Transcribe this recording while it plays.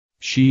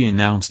She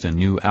announced a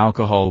new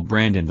alcohol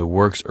brand in the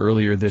works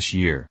earlier this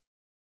year.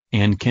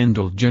 And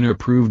Kendall Jenner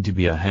proved to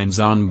be a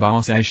hands-on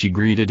boss as she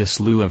greeted a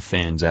slew of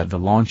fans at the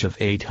launch of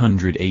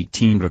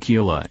 818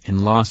 Tequila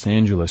in Los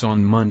Angeles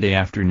on Monday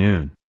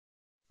afternoon.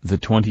 The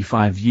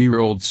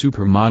 25-year-old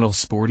supermodel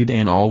sported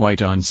an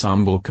all-white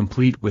ensemble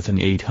complete with an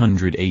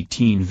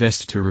 818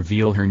 vest to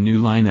reveal her new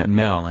line at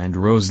Mel and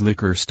Rose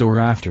liquor store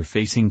after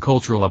facing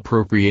cultural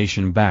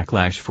appropriation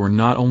backlash for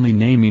not only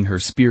naming her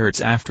spirits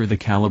after the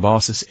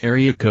Calabasas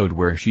area code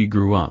where she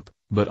grew up,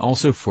 but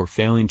also for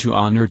failing to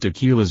honor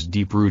tequila's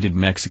deep-rooted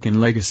Mexican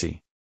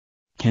legacy.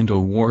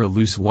 Kendall wore a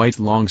loose white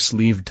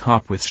long-sleeved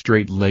top with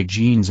straight-leg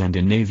jeans and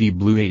a navy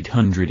blue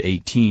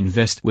 818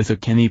 vest with a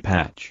Kenny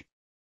patch.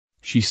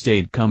 She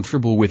stayed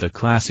comfortable with a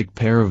classic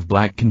pair of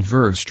black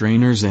Converse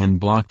trainers and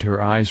blocked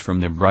her eyes from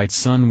the bright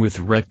sun with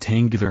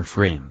rectangular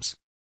frames.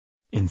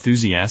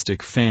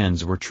 Enthusiastic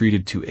fans were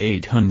treated to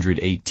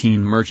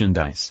 818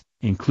 merchandise,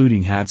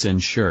 including hats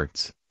and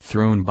shirts,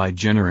 thrown by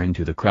Jenner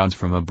into the crowds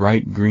from a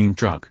bright green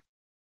truck.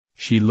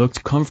 She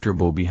looked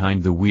comfortable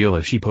behind the wheel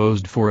as she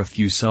posed for a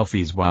few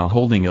selfies while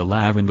holding a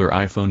lavender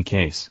iPhone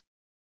case.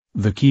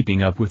 The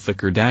Keeping Up with the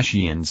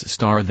Kardashians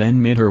star then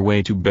made her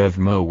way to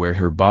Bevmo where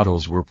her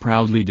bottles were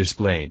proudly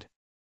displayed.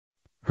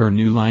 Her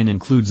new line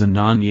includes an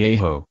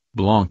Añejo,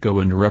 Blanco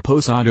and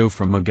Reposado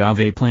from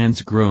agave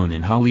plants grown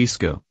in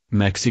Jalisco,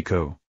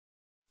 Mexico.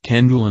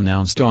 Kendall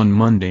announced on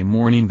Monday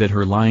morning that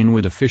her line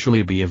would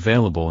officially be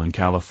available in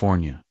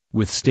California,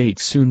 with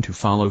states soon to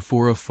follow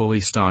for a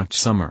fully stocked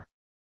summer.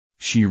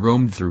 She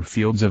roamed through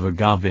fields of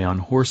agave on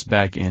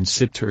horseback and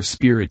sipped her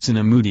spirits in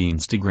a moody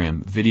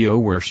Instagram video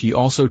where she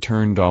also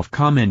turned off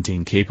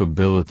commenting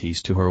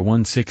capabilities to her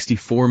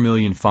 164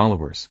 million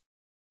followers.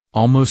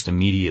 Almost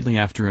immediately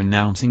after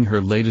announcing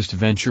her latest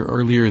venture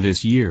earlier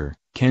this year,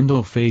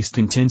 Kendall faced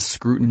intense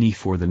scrutiny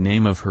for the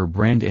name of her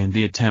brand and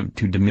the attempt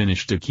to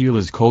diminish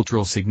tequila's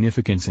cultural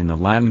significance in the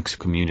Latinx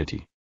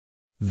community.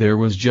 There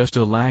was just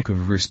a lack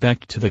of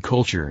respect to the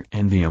culture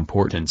and the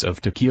importance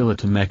of tequila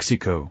to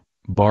Mexico,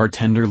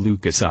 bartender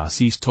Lucas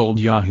Assis told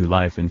Yahoo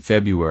Life in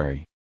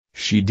February.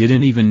 She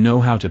didn't even know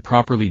how to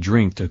properly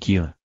drink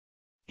tequila.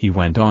 He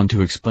went on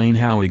to explain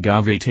how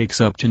agave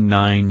takes up to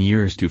 9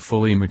 years to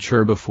fully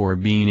mature before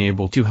being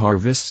able to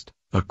harvest,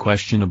 a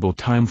questionable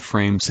time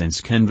frame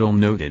since Kendall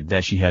noted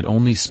that she had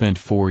only spent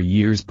 4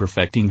 years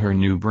perfecting her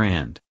new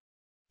brand.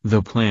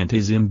 The plant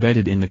is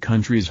embedded in the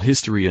country's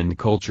history and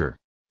culture.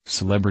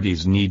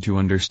 Celebrities need to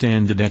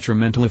understand the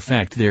detrimental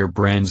effect their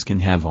brands can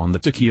have on the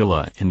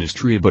tequila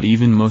industry but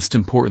even most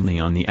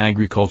importantly on the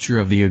agriculture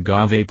of the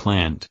agave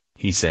plant,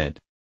 he said.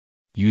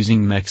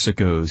 Using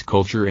Mexico's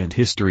culture and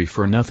history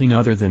for nothing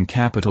other than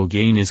capital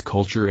gain is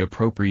culture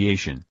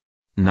appropriation.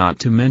 Not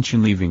to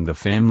mention leaving the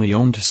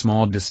family-owned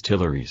small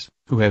distilleries,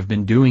 who have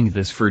been doing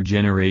this for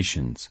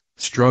generations,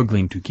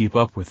 struggling to keep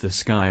up with the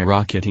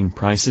skyrocketing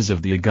prices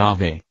of the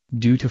agave,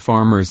 due to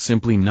farmers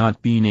simply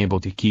not being able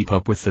to keep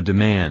up with the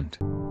demand.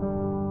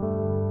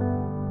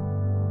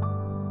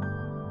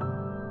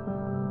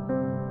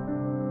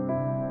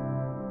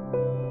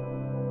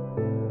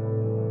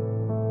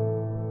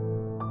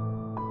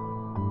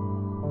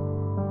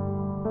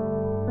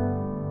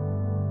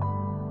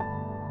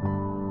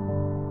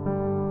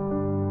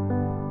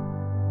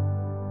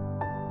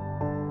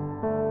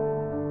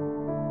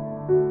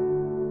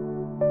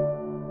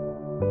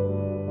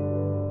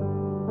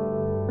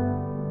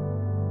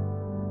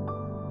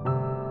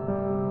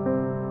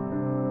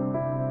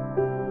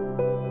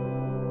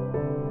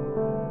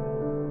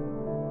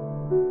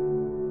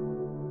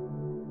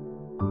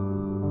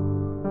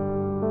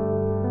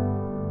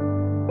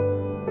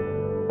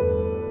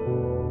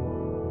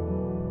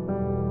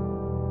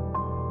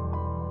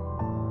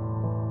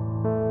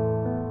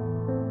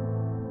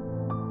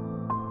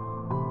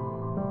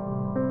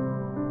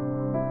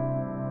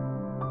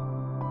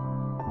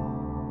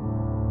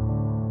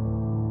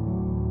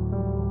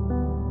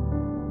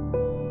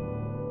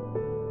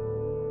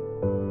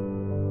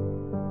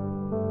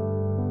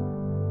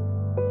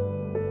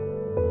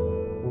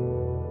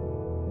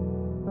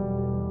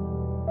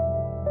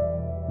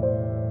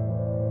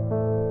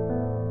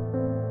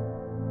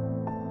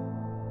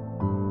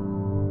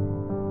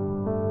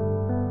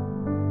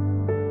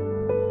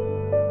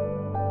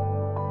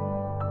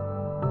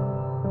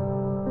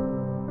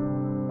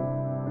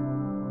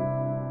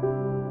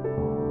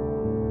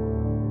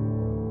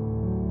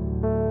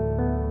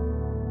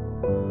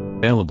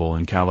 Available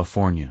in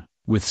California,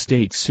 with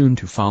states soon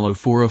to follow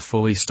for a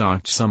fully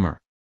stocked summer.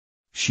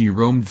 She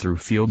roamed through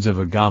fields of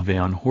agave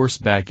on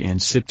horseback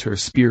and sipped her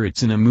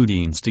spirits in a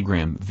moody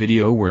Instagram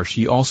video where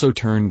she also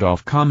turned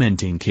off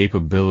commenting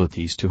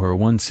capabilities to her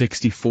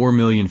 164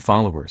 million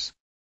followers.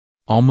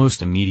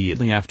 Almost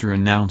immediately after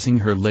announcing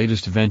her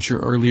latest venture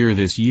earlier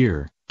this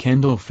year,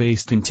 Kendall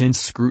faced intense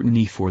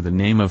scrutiny for the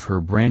name of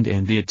her brand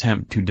and the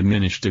attempt to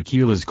diminish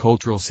tequila's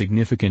cultural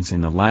significance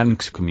in the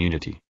Latinx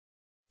community.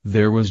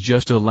 There was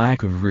just a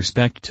lack of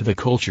respect to the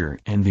culture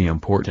and the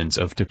importance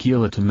of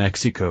tequila to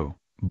Mexico,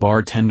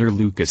 bartender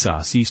Lucas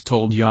Assis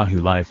told Yahoo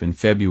Life in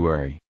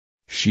February.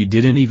 She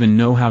didn't even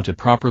know how to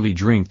properly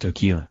drink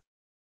tequila.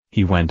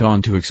 He went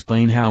on to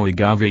explain how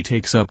agave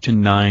takes up to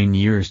 9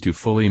 years to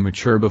fully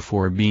mature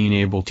before being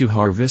able to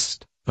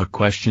harvest, a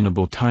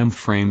questionable time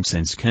frame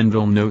since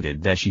Kendall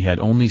noted that she had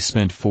only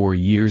spent 4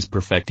 years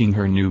perfecting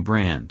her new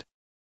brand.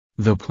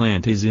 The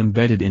plant is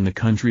embedded in the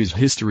country's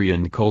history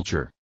and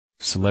culture.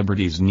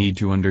 Celebrities need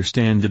to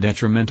understand the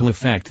detrimental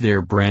effect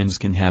their brands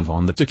can have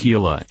on the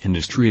tequila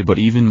industry, but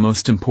even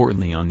most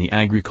importantly on the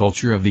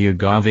agriculture of the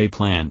agave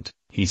plant,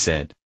 he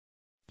said.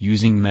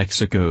 Using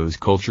Mexico's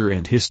culture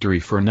and history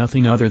for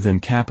nothing other than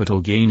capital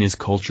gain is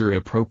culture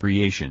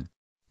appropriation.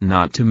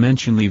 Not to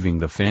mention leaving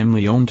the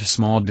family-owned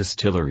small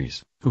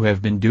distilleries, who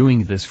have been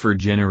doing this for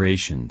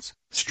generations,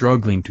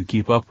 struggling to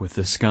keep up with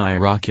the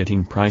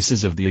skyrocketing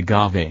prices of the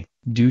agave,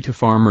 due to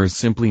farmers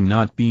simply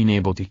not being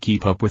able to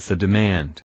keep up with the demand.